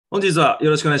本日は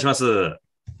よろしくお願いします。よ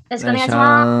ろしくお願いしお願いし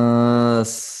ます。ま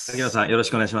す。秋野さん、よろし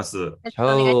くお願いします。よろしくお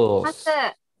願いします。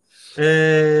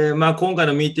今回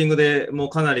のミーティングでもう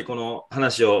かなりこの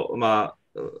話を、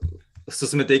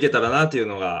進めていけたらなという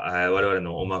のが、我々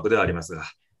の思惑ではありますが。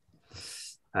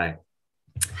はい。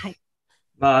はい。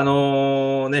こ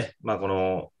の、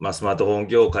スマートフォン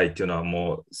業界っていうのは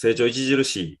もう成長著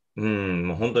しい、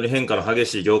もう本当に変化の激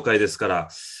しい業界ですから、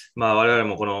我々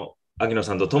もこの秋野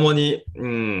さんと共に、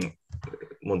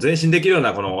もう前進できるよう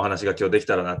なこのお話が今日でき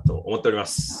たらなと思っておりま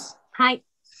す。はい。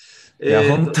いや、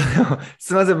本当に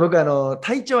すみません、僕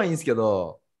体調はいいんですけ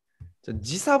ど、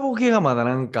時差ボケがまだ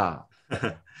なんか。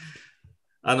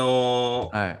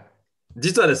はい、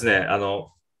実はですね、イ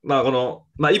バ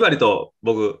リと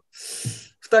僕、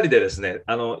2人でですね、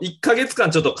1ヶ月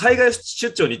間ちょっと海外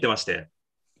出張に行ってまして。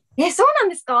そうなん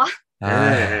ですか？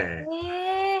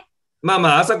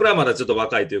朝倉はまだちょっと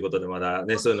若いということで、まだ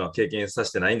ね、そういうのは経験さ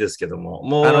せてないんですけども、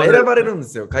もう選ばれるんで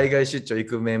すよ、海外出張行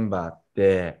くメンバーっ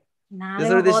て。で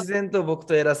それで自然と僕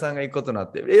とエラさんが行くことにな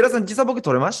って、エラさん、時差ボケ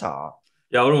取れました？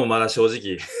いや、俺もまだ正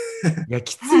直。いや、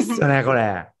きついっすよね、こ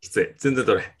れ。きつい、全然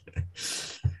取れ。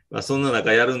そんな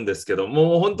中やるんですけど、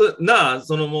もう本当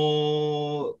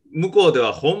もう、向こうで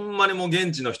はほんまにもう現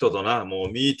地の人とな、も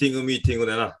うミーティング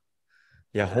でな。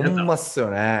いや、ほんまっすよ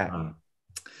ね。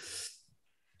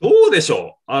どうでし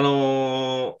ょう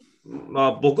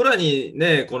僕らに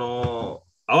ね、合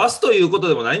わすということ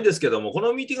でもないんですけども、こ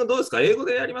のミーティングどうですか？英語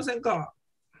でやりませんか？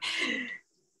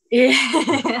い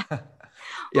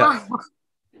や、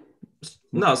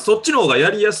そっちの方が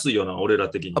やりやすいよな、俺ら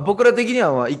的に。僕ら的に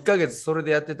は1ヶ月それで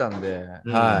やってたんで、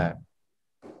はい。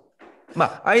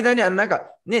間にはなん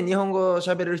かね、日本語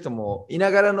喋れる人もいな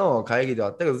がらの会議では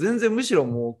あったけど、全然むしろ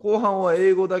もう後半は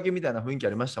英語だけみたいな雰囲気あ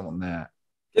りましたもんね。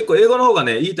結構英語の方が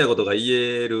ね、言いたいことが言い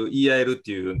合えるっ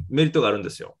ていうメリットがあるんで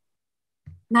すよ。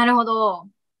なるほど。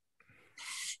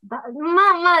面白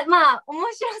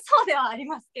そうではあり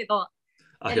ますけど。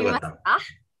よかった。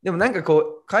でもなんか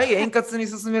こう、会議円滑に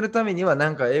進めるためには、な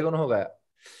んか英語の方が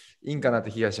いいんかなっ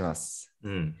て気がします。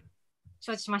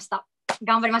承知しました。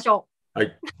頑張りましょう。は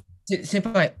い。先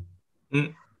輩。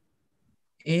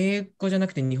英語じゃな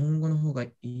くて日本語の方が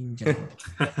いいんじゃない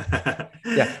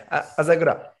いや、朝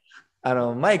倉、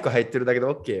マイク入ってるだけで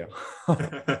OK よ。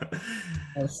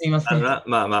すいません。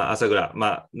朝倉、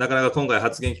なかなか今回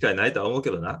発言機会ないとは思うけ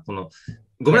どな、ご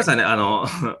めんなさいね、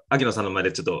秋野さんの前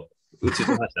でちょっと宇宙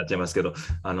の話になっちゃいますけど、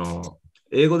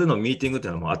英語でのミーティングって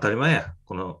いうのはもう当たり前や、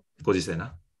このご時世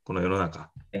な、この世の中。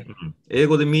英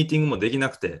語でミーティングもできな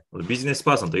くて、ビジネス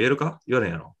パーソンと言えるか？言われ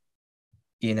んやろ。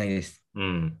言えないです。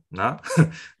俺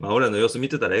らの様子見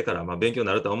てたらええから、勉強に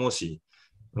なると思うし、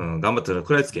頑張って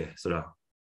食らいつけ、それは。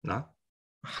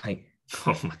はい。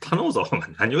頼むぞ、お前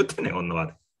何言ってんねん、こんなま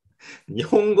で。日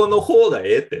本語の方が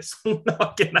ええって、そんな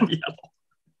わけないやろ。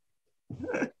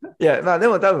いや、で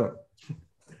も多分、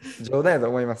冗談やと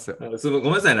思いますよ。ごめ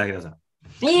んなさいね、秋田さん。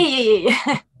い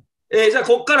え。じゃあ、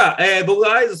ここから、僕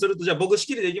が合図すると、じゃあ僕仕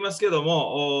切りでいきますけど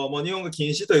も、もう日本語禁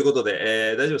止ということ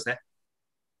で、大丈夫ですね。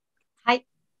はい。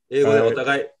英語でお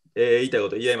互い、言いたいこ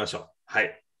と言い合いましょう。は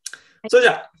い。それじ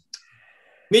ゃあ、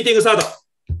ミーティングスタート。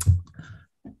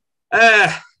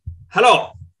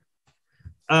Hello.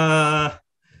 My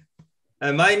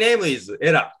name is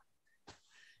Ella.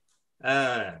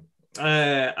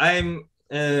 I'm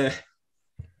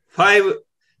 5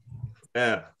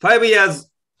 years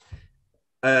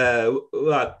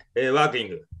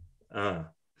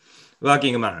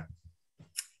working man.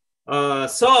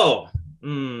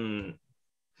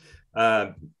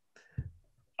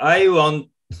 I want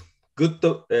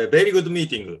very good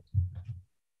meeting.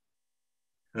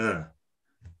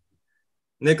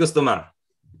 Next man.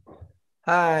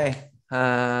 Hi,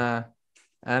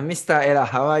 Mr. Ella,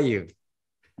 how are you?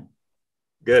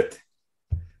 Good.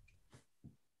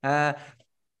 My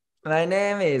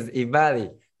name is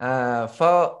Ibali.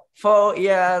 4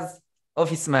 years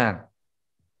office man.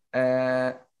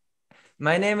 My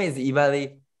name is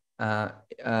Ibali.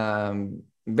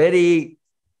 Very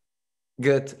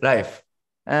good life.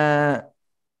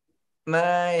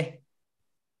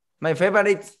 My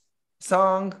favorite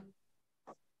song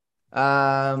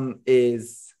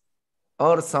is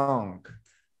old song.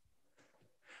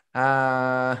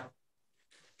 I'm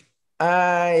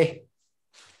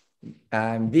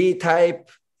B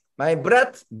type. My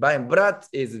blood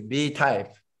is B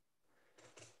type.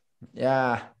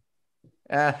 Yeah.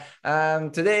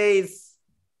 Today's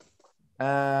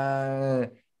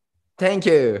thank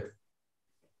you.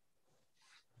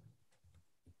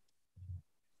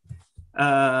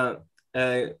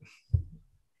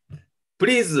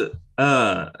 Please,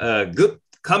 good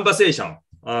conversation.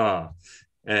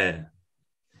 Uh,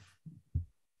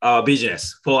 our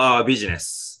business, for our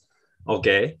business.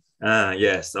 Okay.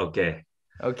 Yes, okay.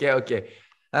 Okay, okay.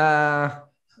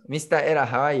 Mr. Ella,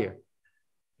 how are you?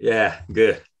 Yeah,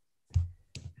 good.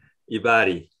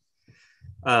 Ibari.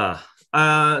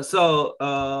 So,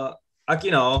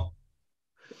 Akino,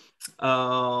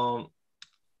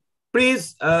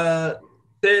 please tell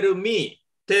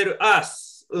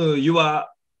us your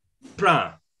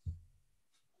plan.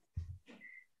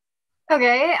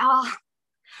 Okay.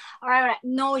 All right.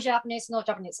 No Japanese, no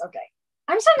Japanese. Okay.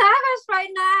 I'm so nervous right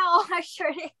now,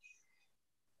 actually.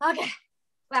 Okay.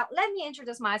 Well, let me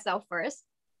introduce myself first.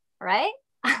 All right.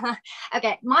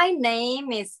 Okay. My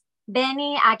name is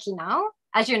Benny Aquino,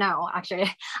 as you know, actually.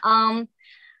 I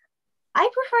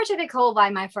prefer to be called by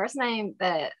my first name,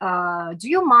 but do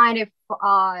you mind if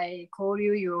I call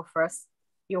you your first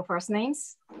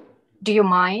names? Do you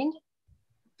mind?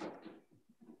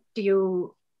 Do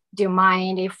you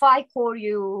mind if I call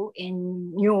you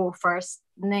in your first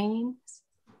names?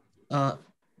 No.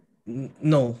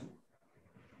 No.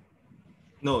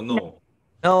 No. No,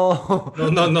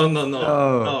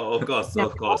 of course, No.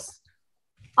 of course.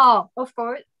 Oh, of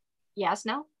course. Yes,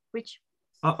 no. Which?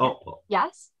 Oh.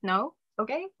 Yes, no.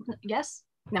 Okay. Yes,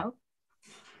 no.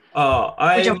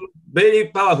 I'm very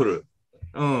powerful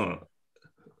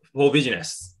for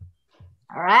business.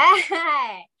 All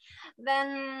right.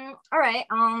 Then, all right.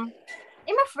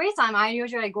 In my free time, I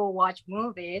usually go watch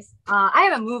movies. I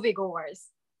am a movie goers.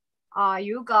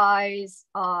 You guys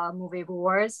movie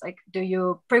goers? Like, do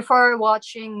you prefer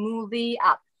watching movie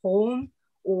at home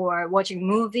or watching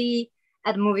movie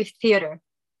at movie theater?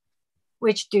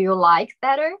 Which do you like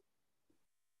better?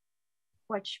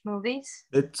 Watch movies?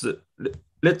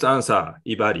 Let's answer,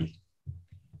 Ibari.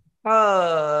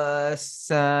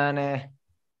 Son.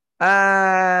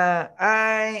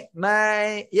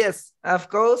 Yes, of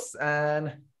course,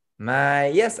 and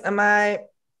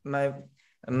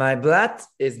my blood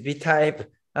is B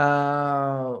type.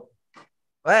 Well,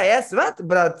 yes, what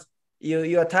blood?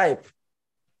 Your type?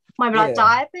 My blood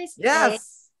type is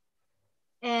yes,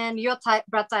 A, and your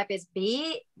blood type is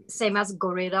B, same as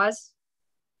gorillas.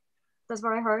 That's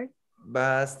what I heard.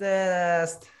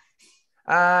 Bastest.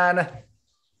 And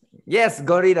yes,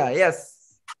 gorilla. Yes.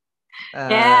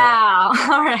 Yeah.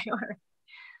 All right.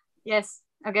 Yes.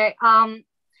 Okay.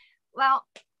 Well.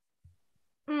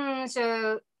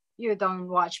 So you don't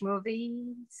watch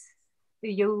movies? Do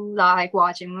you like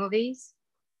watching movies?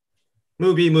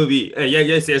 Movie.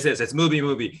 Yes. Movie.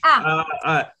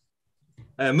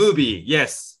 Movie.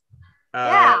 Yes.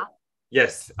 Yeah.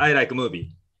 Yes, I like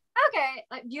movie. Okay.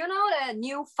 Like, do you know the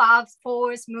new Fab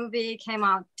Four's movie came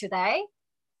out today?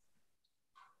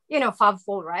 You know Fab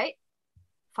Four, right?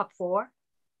 Fab Four,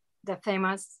 the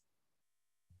famous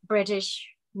British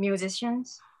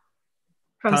musicians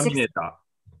from Terminator.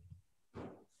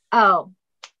 Oh,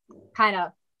 kind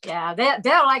of. Yeah,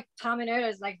 they're like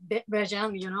Terminators, like bit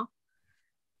version, you know.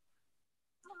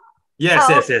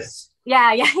 Yes.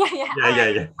 Yeah.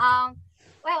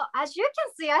 Well, as you can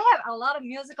see, I have a lot of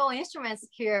musical instruments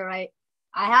here, right?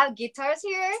 I have guitars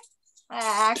here.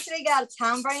 I actually got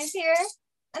tambourines here,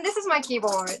 and this is my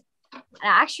keyboard. And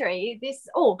actually,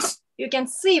 you can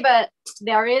see, but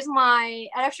there is my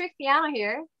electric piano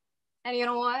here. And you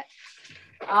know what?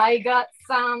 I got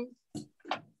some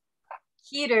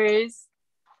heaters.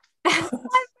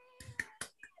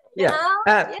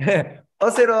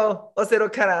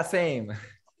 Osero color same.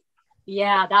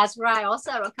 Yeah, that's right.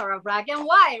 Also color black and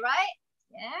white, right?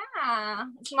 Yeah,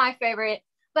 it's my favorite.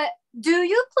 But do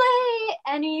you play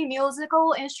any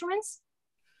musical instruments?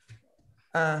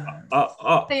 Do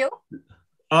you?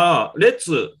 Let's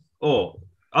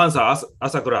answer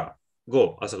Asakura.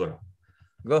 Go, Asakura.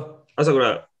 Go.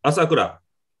 Asakura,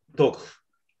 talk,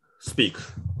 speak.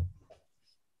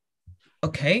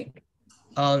 Okay.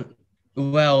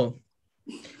 Well,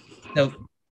 so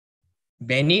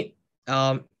Benny,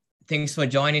 thanks for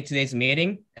joining today's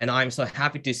meeting, and I'm so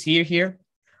happy to see you here.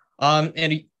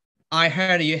 And I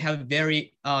heard you have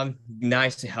very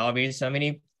nice hobbies,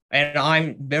 and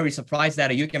I'm very surprised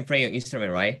that you can play an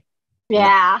instrument, right?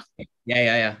 Yeah.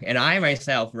 Yeah. And I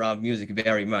myself love music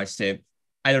very much, so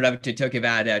I'd love to talk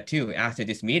about that too after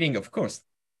this meeting, of course.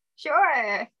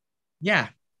 Sure. Yeah.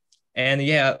 And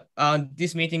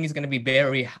this meeting is going to be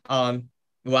very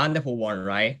wonderful one,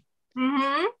 right?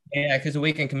 Mm-hmm. Yeah, because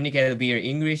we can communicate via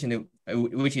English, and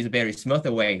which is a very smooth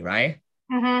way, right?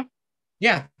 Mm-hmm.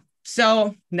 Yeah.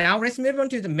 So now let's move on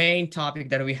to the main topic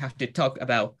that we have to talk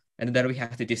about and that we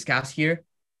have to discuss here.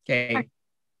 Okay.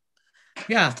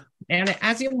 Yeah. And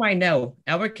as you might know,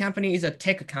 our company is a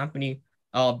tech company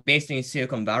based in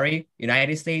Silicon Valley,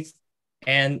 United States.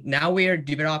 And now we're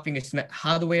developing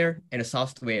hardware and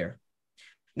software.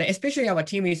 Now, especially our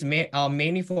team is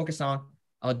mainly focused on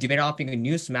developing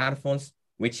new smartphones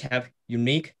which have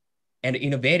unique and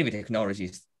innovative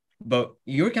technologies. But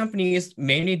your company is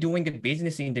mainly doing the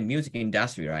business in the music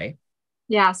industry, right?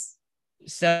 Yes.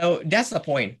 So that's the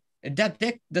point. That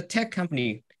the tech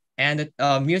company and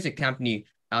the music company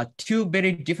are two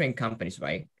very different companies,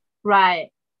 right? Right.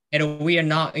 And we are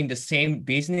not in the same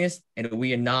business, and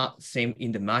we are not same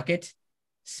in the market.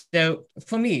 So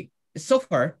for me, so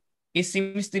far, it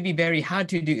seems to be very hard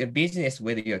to do a business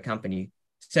with your company.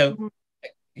 So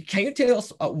can you tell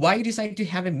us why you decided to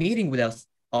have a meeting with us?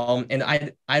 And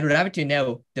I'd love to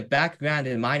know the background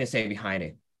and mindset behind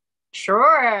it.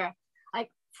 Sure. Like,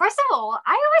 first of all,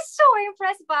 I was so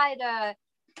impressed by the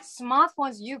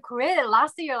smartphones you created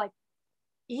last year, like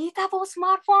eatable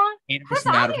smartphone. Who's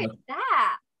idea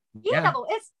that? Eatable.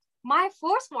 It's my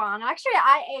first one. Actually,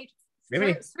 I ate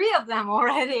three of them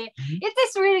already. It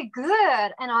is really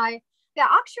good. And I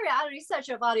researched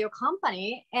about your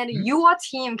company, and your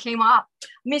team came up.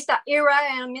 Mr. Ira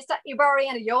and Mr. Ibari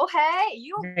and Yohei,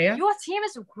 your team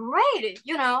is great.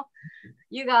 You know,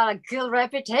 you got a good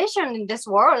reputation in this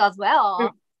world as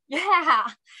well. Yeah.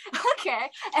 Okay.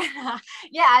 And,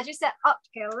 I just said,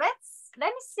 okay, let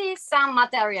me see some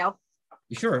material.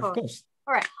 Sure, of course.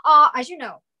 All right. As you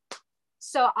know,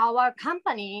 so our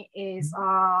company is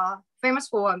famous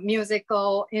for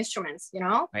musical instruments, you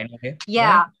know? I know it.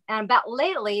 Yeah. But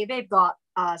lately they've got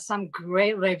some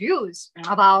great reviews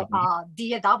about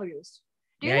DAWs.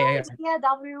 Do you know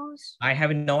DAWs? I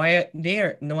have no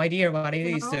idea what it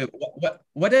is. So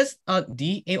what does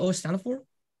DAO stand for?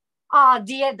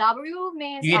 DAW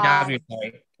means DAW,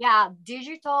 sorry. Yeah,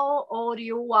 digital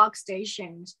audio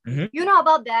workstations. You know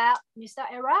about that, Mr.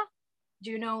 Era? Do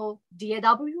you know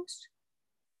DAWs?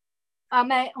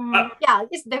 Yeah,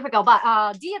 it's difficult, but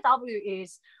DAW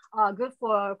is good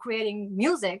for creating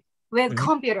music with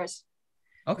computers.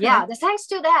 Okay. Yeah, thanks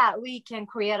to that, we can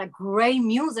create a great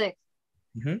music,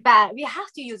 but we have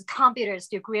to use computers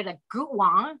to create a good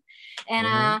one.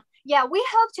 And we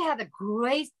hope to have a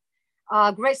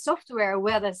great software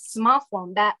with a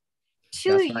smartphone. That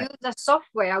to use the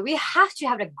software, we have to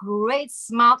have a great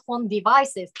smartphone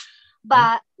devices,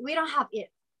 but we don't have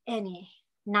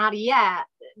not yet.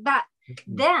 But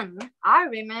then I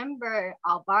remember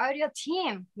about your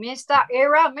team, Mr.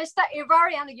 Ira, Mr.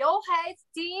 Ivari, and Yohei's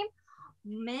team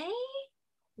may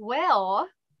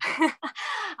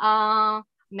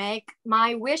make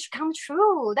my wish come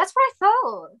true. That's what I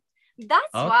thought.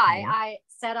 That's why I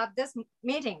set up this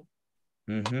meeting.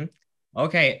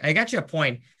 Okay, I got your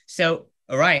point. So,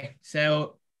 all right.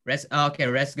 So let's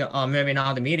go moving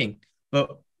on the meeting.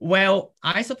 But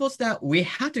I suppose that we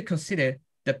have to consider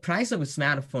the price of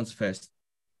smartphones first.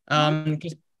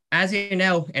 As you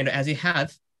know, and as you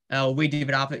have, we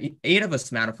developed 8 of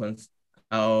smartphones,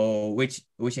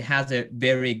 which has a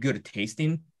very good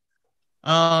tasting.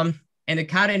 And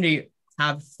currently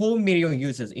have 4 million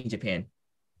users in Japan.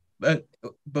 But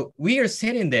we are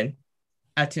selling them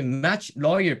at a much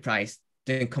lower price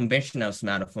than conventional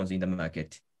smartphones in the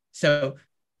market. So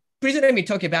please let me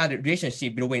talk about the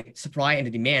relationship between supply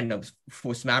and demand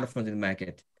for smartphones in the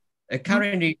market.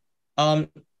 Currently,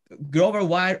 global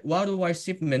worldwide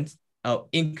shipments are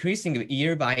increasing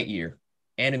year by year,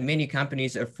 and many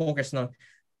companies are focused on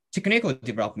technical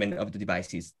development of the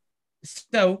devices.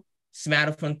 So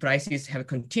smartphone prices have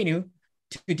continued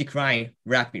to decline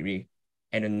rapidly,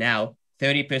 and now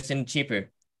 30%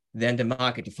 cheaper than the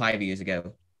market 5 years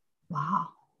ago. Wow.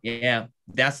 Yeah,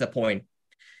 that's the point.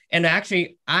 And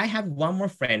actually, I have one more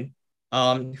friend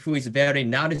who is very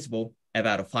knowledgeable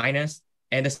about finance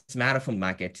and the smartphone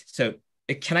market. So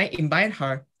can I invite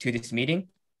her to this meeting?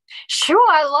 Sure,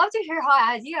 I love to hear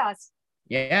her ideas.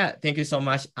 Yeah, thank you so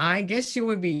much. I guess she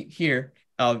will be here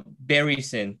very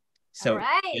soon. So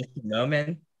just a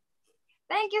moment.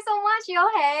 Thank you so much,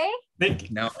 Yohei. Thank you.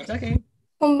 No, it's okay.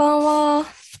 こんばんは。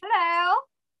 Hello.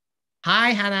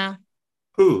 Hi, Hannah.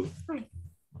 Who?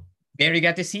 Very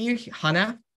glad to see you,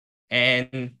 Hannah.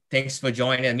 And thanks for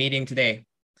joining the meeting today.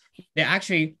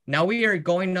 Actually, now we are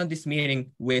going on this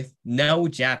meeting with no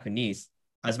Japanese,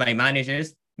 as my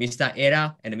managers, Mr.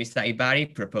 Era and Mr.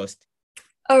 Ibari, proposed.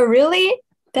 Oh, really?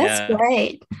 That's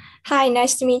great. Hi,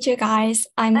 nice to meet you guys.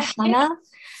 I'm Hannah,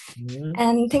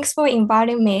 and thanks for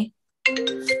inviting me.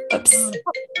 Oops.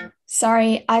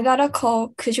 Sorry, I got a call.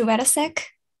 Could you wait a sec?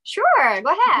 Sure,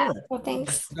 go ahead. Oh,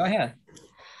 thanks. Go ahead.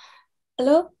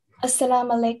 Hello.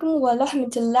 Assalamu alaikum wa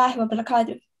rahmatullahi wa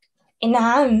barakatuh.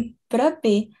 نعم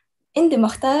بربي انت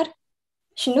مختار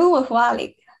شنو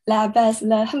احوالك؟ لا بأس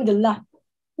لا الحمد لله.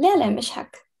 لا مش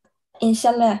حق ان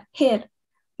شاء الله خير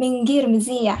من غير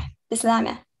مزية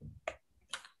بسلامة.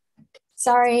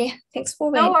 Sorry, thanks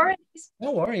for waiting. No worries.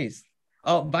 No worries.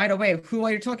 Oh, by the way, who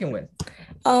are you talking with?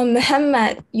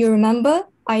 Muhammad, you remember?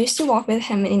 I used to work with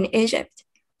him in Egypt.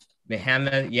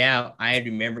 Muhammad, yeah, I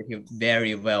remember him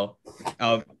very well.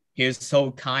 He's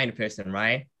so kind person,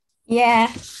 right?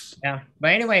 Yeah. Yeah.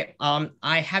 But anyway,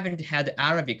 I haven't had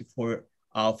Arabic for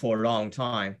a long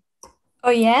time. Oh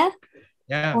yeah?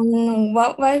 Yeah.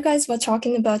 What you guys were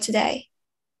talking about today?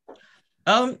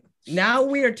 Now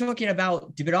we are talking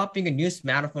about developing a new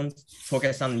smartphone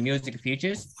focused on music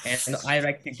features, and I'd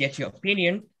like to get your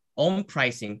opinion on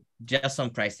pricing, just on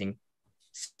pricing.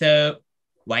 So,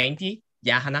 Wainti,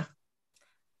 Yahana.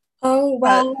 Oh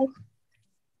well.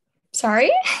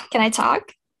 Sorry, can I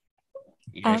talk?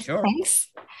 Yeah, sure. Thanks.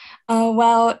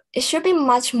 Well, it should be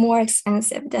much more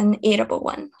expensive than eatable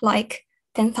one, like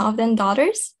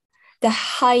 $10,000. The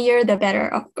higher, the better,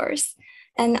 of course.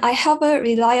 And I have a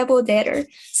reliable data,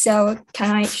 so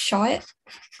can I show it?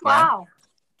 Wow.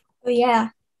 Oh yeah.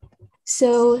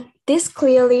 So this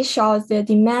clearly shows the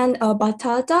demand of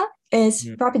batata is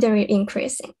rapidly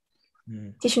increasing.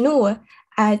 تشنو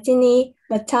أعطيني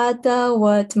batata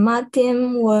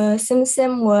وطماطم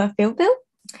وسمسم وفلفل.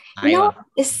 You know,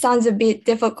 it sounds a bit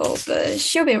difficult, but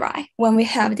she'll be right when we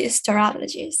have this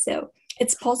strategy. So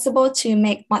it's possible to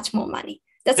make much more money.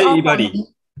 That's all.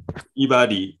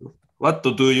 Ibadi, what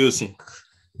do you think?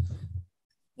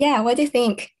 Yeah, what do you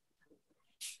think?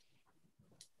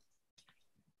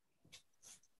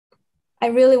 I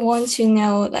really want to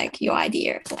know like your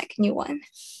idea, like new one.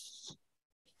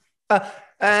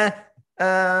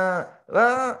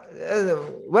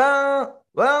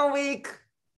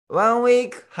 One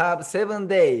week have 7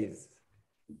 days.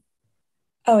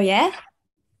 Oh yeah?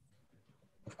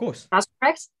 Of course. That's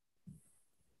correct.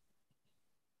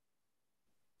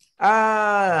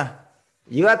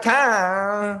 Your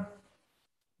turn.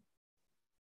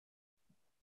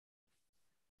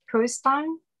 Whose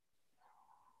time?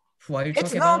 Who are you It's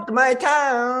talking not about? my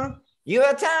turn.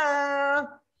 Your turn.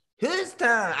 Whose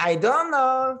turn? I don't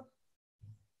know.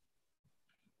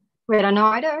 We don't know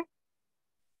either.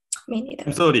 Me neither.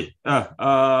 I'm sorry.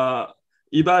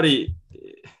 Ibari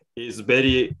is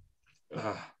very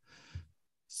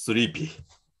sleepy.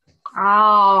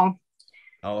 Oh,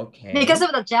 Okay. because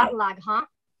of the jet lag, huh?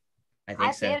 I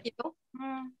think so. feel you.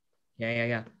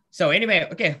 Yeah. So anyway,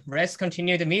 okay, let's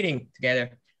continue the meeting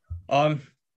together.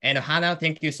 And Hannah,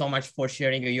 thank you so much for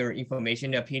sharing your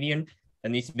information, opinion,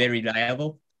 and it's very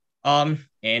reliable. And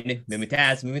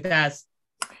Mumtaz.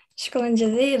 شكرا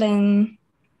جزيلا.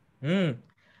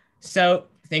 So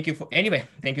thank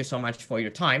you so much for your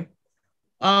time.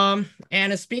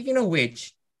 And speaking of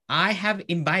which, I have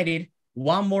invited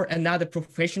another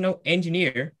professional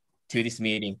engineer to this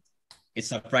meeting. It's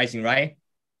surprising, right?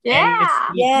 Yeah.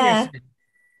 Yeah.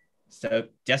 So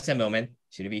just a moment,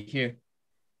 should be here.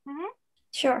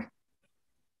 Sure.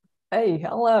 Hey,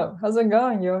 hello. How's it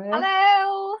going, Yohei?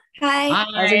 Hello. Hi.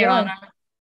 How's it going?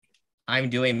 I'm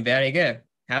doing very good.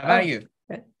 How about you?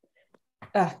 Good.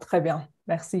 Très bien.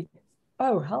 Merci.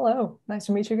 Oh, hello. Nice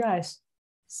to meet you guys.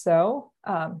 So,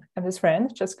 I'm his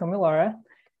friend, Jessica Milora.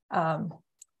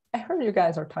 I heard you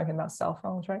guys are talking about cell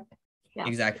phones, right? Yeah.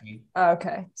 Exactly.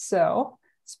 Okay. So,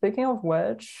 speaking of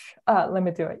which, let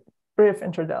me do a brief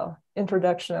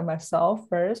introduction of myself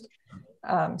first.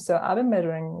 So I've been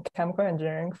majoring chemical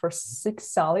engineering for 6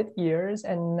 solid years,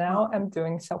 and now I'm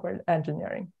doing software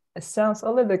engineering. It sounds a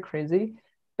little bit crazy,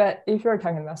 but if you're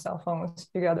talking about cell phones,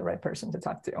 you got the right person to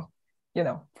talk to,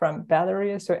 from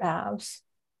batteries to apps.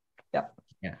 Yeah.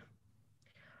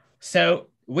 So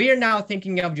we are now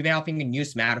thinking of developing new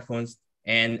smartphones,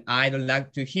 and I'd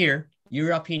like to hear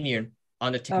your opinion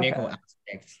on the technical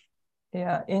aspects.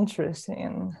 Yeah,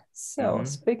 interesting. So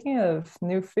speaking of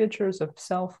new features of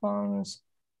cell phones,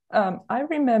 I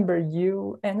remember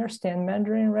you understand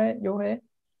Mandarin, right, Yohei?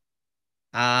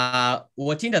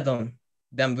 我听得懂，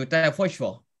但不太会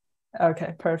说。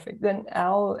 Okay, perfect. Then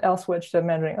I'll switch to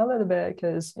Mandarin a little bit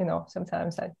because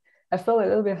sometimes I feel a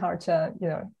little bit hard to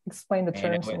explain the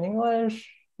terms in English.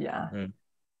 Yeah,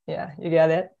 you get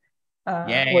it.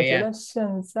 我觉得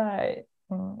现在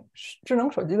智能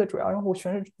手机的主要用户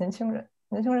群是年轻人，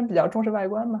年轻人比较重视外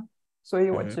观嘛，所以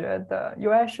我觉得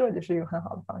UI 设计是一个很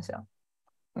好的方向。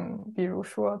比如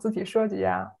说字体设计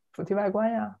呀、主题外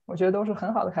观呀，我觉得都是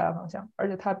很好的开发方向，而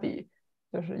且它比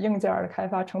就是硬件的开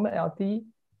发成本要低。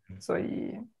所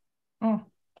以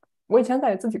我以前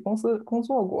在自己公司工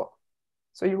作过，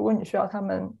所以如果你需要他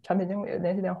们产品经理的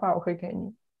联系电话，我可以给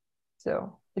你。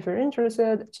So if you're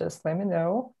interested, just let me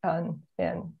know, and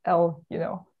I'll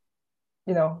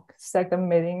set a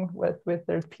meeting with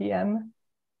their PM.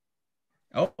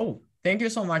 Oh, thank you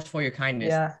so much for your kindness.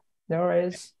 Yeah, no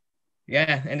worries.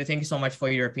 Yeah, and thank you so much for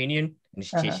your opinion.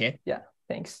 Yeah,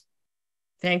 thanks.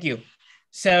 Thank you.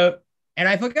 So, and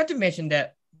I forgot to mention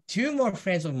that 2 more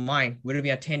friends of mine will be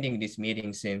attending this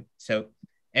meeting soon. So,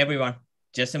 everyone,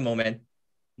 just a moment.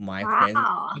 My friend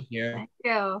is here. Thank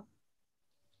you.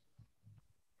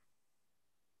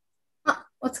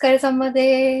 お疲れ様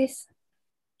です。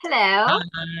Hello.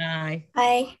 Hi.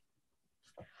 Hi.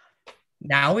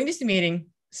 Now, in this meeting,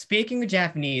 speaking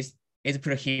Japanese is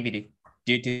prohibited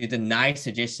due to the nice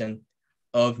suggestion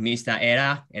of Mr.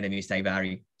 Era and Mr.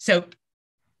 Ibari. So,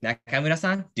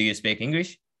 Nakamura-san, do you speak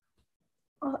English?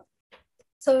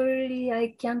 Sorry,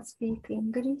 I can't speak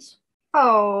English.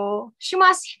 Oh, she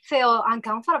must feel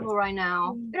uncomfortable right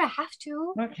now. You don't have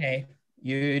to. Okay,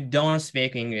 you don't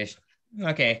speak English.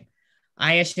 Okay,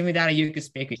 I assume that you could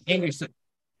speak English.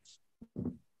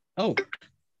 Oh,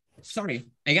 sorry,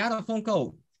 I got a phone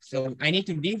call, so I need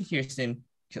to leave here soon.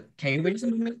 Can you wait a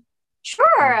moment?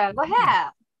 Sure, go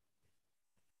ahead.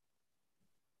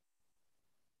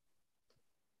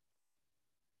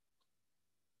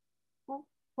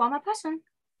 One more person.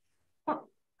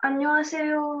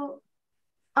 안녕하세요.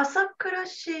 아사쿠라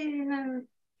씨는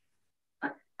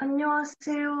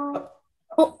안녕하세요.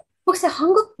 혹시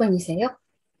한국 분이세요?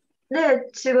 네,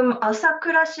 지금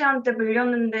아사쿠라 씨한테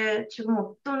물렸는데 지금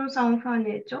어떤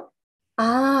상황이죠?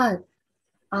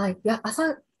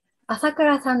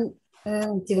 아사쿠라さん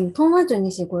지금 통화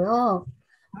중이시고요.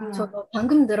 저도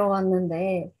방금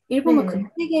들어왔는데 일본어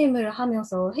글쓰기 게임을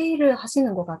하면서 회의를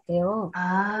하시는 것 같아요.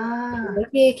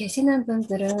 여기에 계시는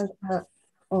분들은 다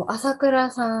아사쿠라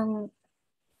さん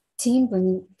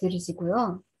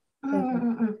지인분들이시고요.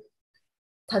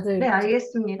 다들 네,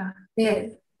 알겠습니다.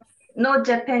 네. No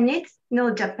Japanese?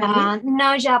 No Japanese?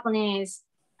 No Japanese.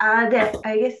 네,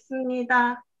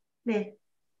 알겠습니다. 네.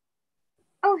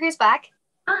 Oh, who's back?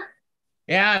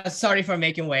 Yeah, sorry for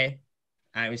making way.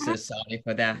 I'm so sorry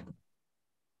for that.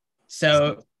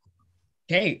 So,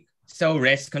 okay, so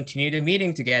let's continue the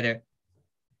meeting together.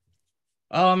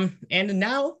 And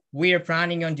now we are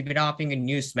planning on developing a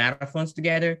new smartphones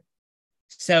together.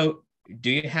 So, do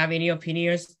you have any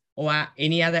opinions or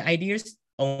any other ideas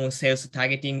on sales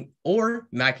targeting or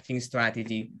marketing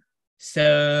strategy?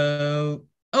 So,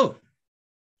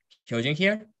 Hyojin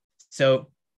here. So,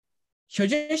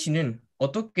 Hyojin 씨는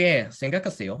어떻게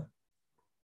생각하세요?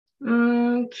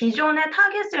 기존의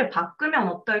타겟을 바꾸면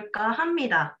어떨까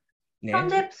합니다. 네.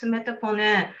 현재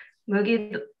스마트폰은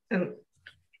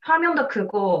화면도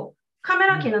크고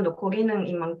카메라 기능도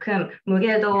고기능인 만큼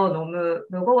무게도 너무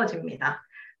무거워집니다.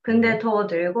 근데 더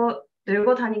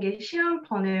들고 다니기 쉬운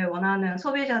폰을 원하는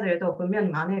소비자들도 분명히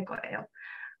많을 거예요.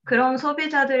 그런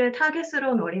소비자들을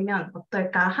타겟으로 노리면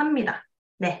어떨까 합니다.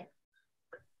 네.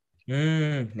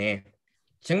 네.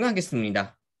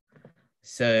 정리하겠습니다.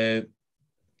 So,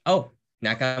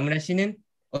 나카무라 씨는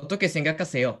어떻게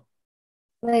생각하세요?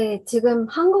 네, 지금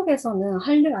한국에서는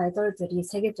한류 아이돌들이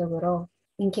세계적으로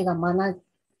인기가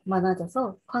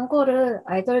많아져서 광고를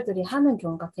아이돌들이 하는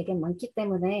경우가 되게 많기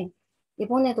때문에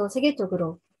이번에도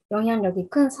세계적으로 영향력이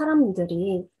큰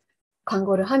사람들이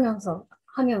광고를 하면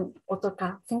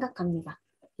어떨까 생각합니다.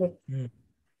 네.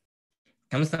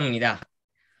 감사합니다.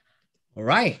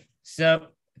 Alright,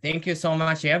 so thank you so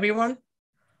much, everyone.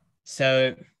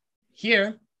 So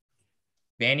here,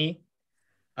 Benny,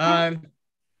 I'd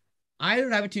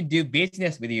love to do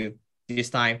business with you this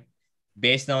time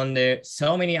based on the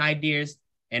so many ideas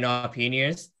and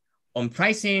opinions on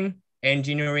pricing,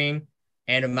 engineering,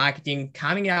 and marketing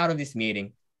coming out of this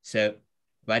meeting. So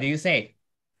what do you say?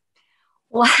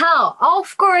 Wow,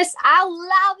 of course, I would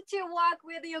love to work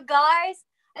with you guys,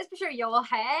 especially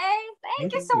Yohei.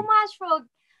 Thank you so much for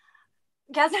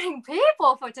gathering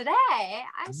people for today.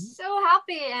 I'm so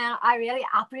happy and I really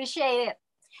appreciate it.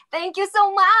 Thank you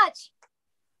so much.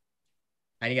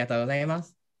 ありがとうございま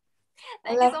す。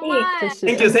Thank you so much.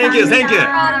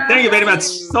 Thank you very much.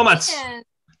 So much.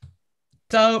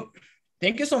 So,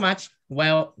 thank you so much.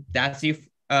 Well, that's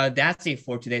it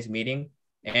for today's meeting.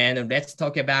 And let's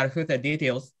talk about further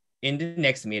details in the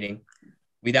next meeting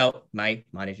without my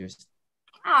managers.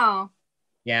 Oh.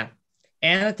 Yeah.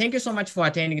 And thank you so much for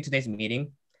attending today's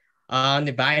meeting.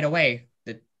 By the way,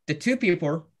 the 2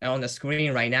 people on the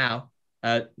screen right now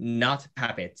are not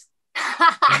puppets.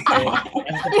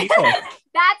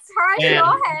 That's her,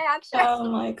 Yohei, actually. Oh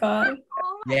my God.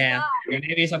 Yeah, you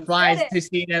may be surprised to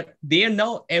see that they are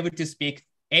not able to speak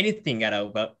anything at all,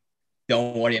 but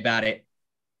don't worry about it.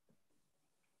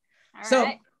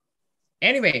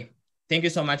 Anyway, thank you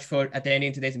so much for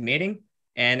attending today's meeting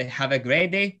and have a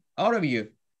great day, all of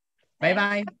you. バイ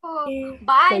バイ。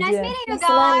Bye. Nice meeting you guys.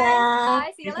 Salamat.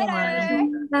 Bye. See you later.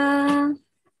 Bye.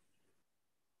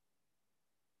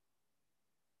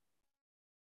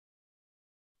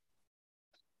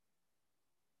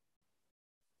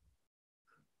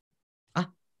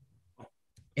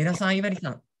 江田さん、岩里さ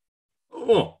ん。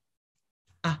お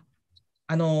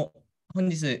本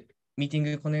日、ミーティン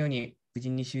グこのように無事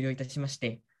に終了いたしまし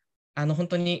て、本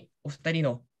当にお二人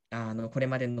の、これ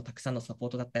までのたくさんのサポー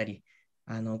トだったり、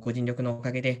ご尽力のお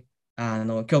かげで、今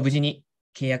日無事に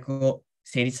契約を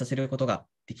成立させることが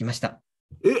できました。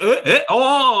そう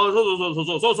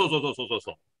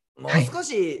そう。もう少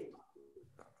し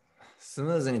ス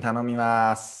ムーズに頼み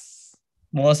ます。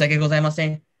申し訳ございませ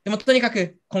ん。でも、とにか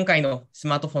く今回のス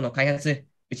マートフォンの開発、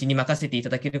うちに任せていた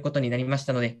だけることになりまし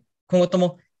たので、今後と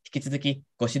も引き続き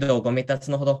ご指導、ご明達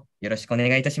のほどよろしくお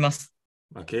願いいたします。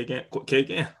まあ、経験、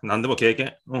何でも経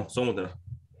験。そう思ってる。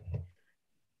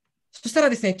そした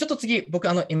らですね、ちょっと次、僕、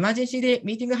エマージェンシーで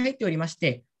ミーティング入っておりまし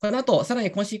て、この後、さら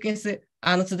にこのシークエンス、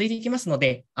続いていきますの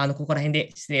で、ここら辺で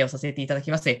失礼をさせていただ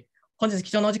きます。本日、貴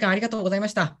重なお時間ありがとうございま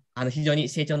した。非常に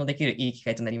成長のできるいい機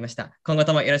会となりました。今後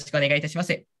ともよろしくお願いいたしま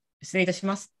す。失礼いたし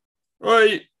ます。は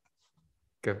い。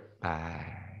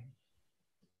Goodbye。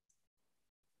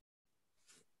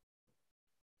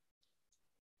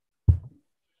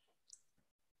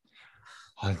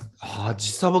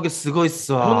時差ボケすごいっ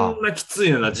すわ。こんなきつ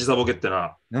いのな、時差ボケって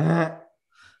な。ね。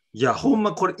いや、ほん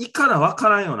まこれいかなわか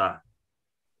らんよな。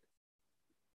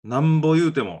なんぼ言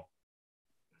うても。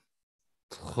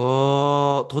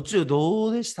途中ど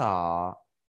うでした？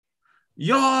い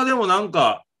やー、でもなん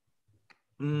か、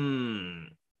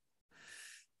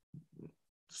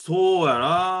そうや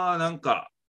な、なんか、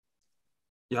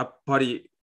やっぱり、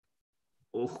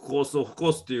オフコ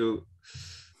ースっていう、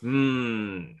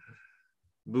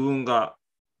部分が、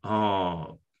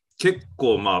結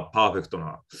構まあ、パーフェクト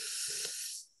な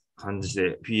感じ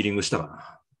でフィーリングしたか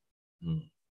な。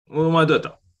お前どうやっ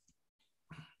た？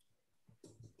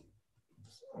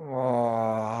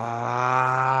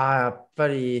やっぱ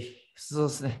り、そう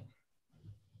ですね。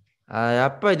や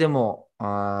っぱりでも、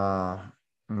ノ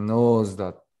ーズだ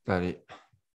ったり、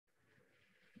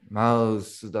マウ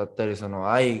スだったり、そ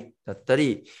のアイだった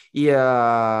り、イヤ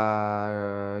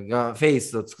ーがフェイ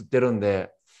スを作ってるん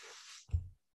で、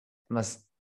まあ、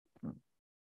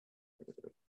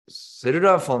セル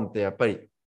ラーフォンってやっぱり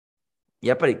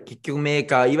結局メー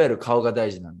カー、いわゆる顔が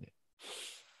大事なんで、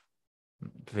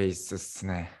フェイスっす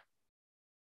ね。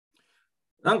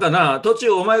なんかな、途中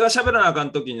お前が喋らなあか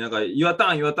んときになんか、岩タ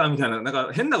ーンみたいな、なん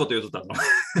か変なこと言うとったの。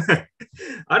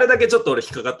あれだけちょっと俺引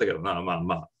っかかったけどな、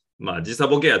まあ、時差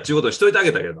ボケやっちゅうことしといてあ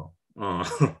げたけど。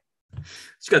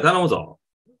しっかり頼むぞ。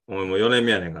お前もう4年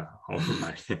目やねんから、ほんま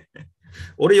に。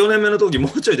俺4年目の時も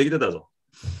うちょいできてたぞ。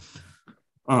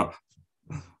ま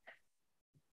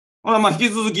あ、引き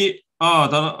続き、頼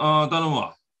む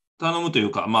わ。頼むという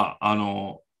か、まあ、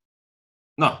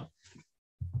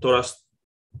トラス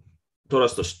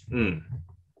ト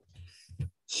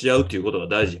し合うっていうことが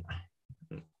大事。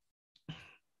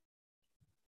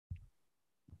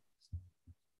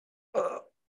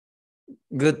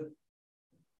Good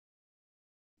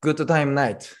time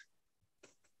night.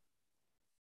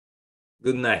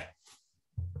 Good night.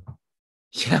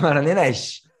 いや、まだ寝ない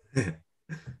し。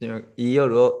いい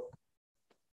夜を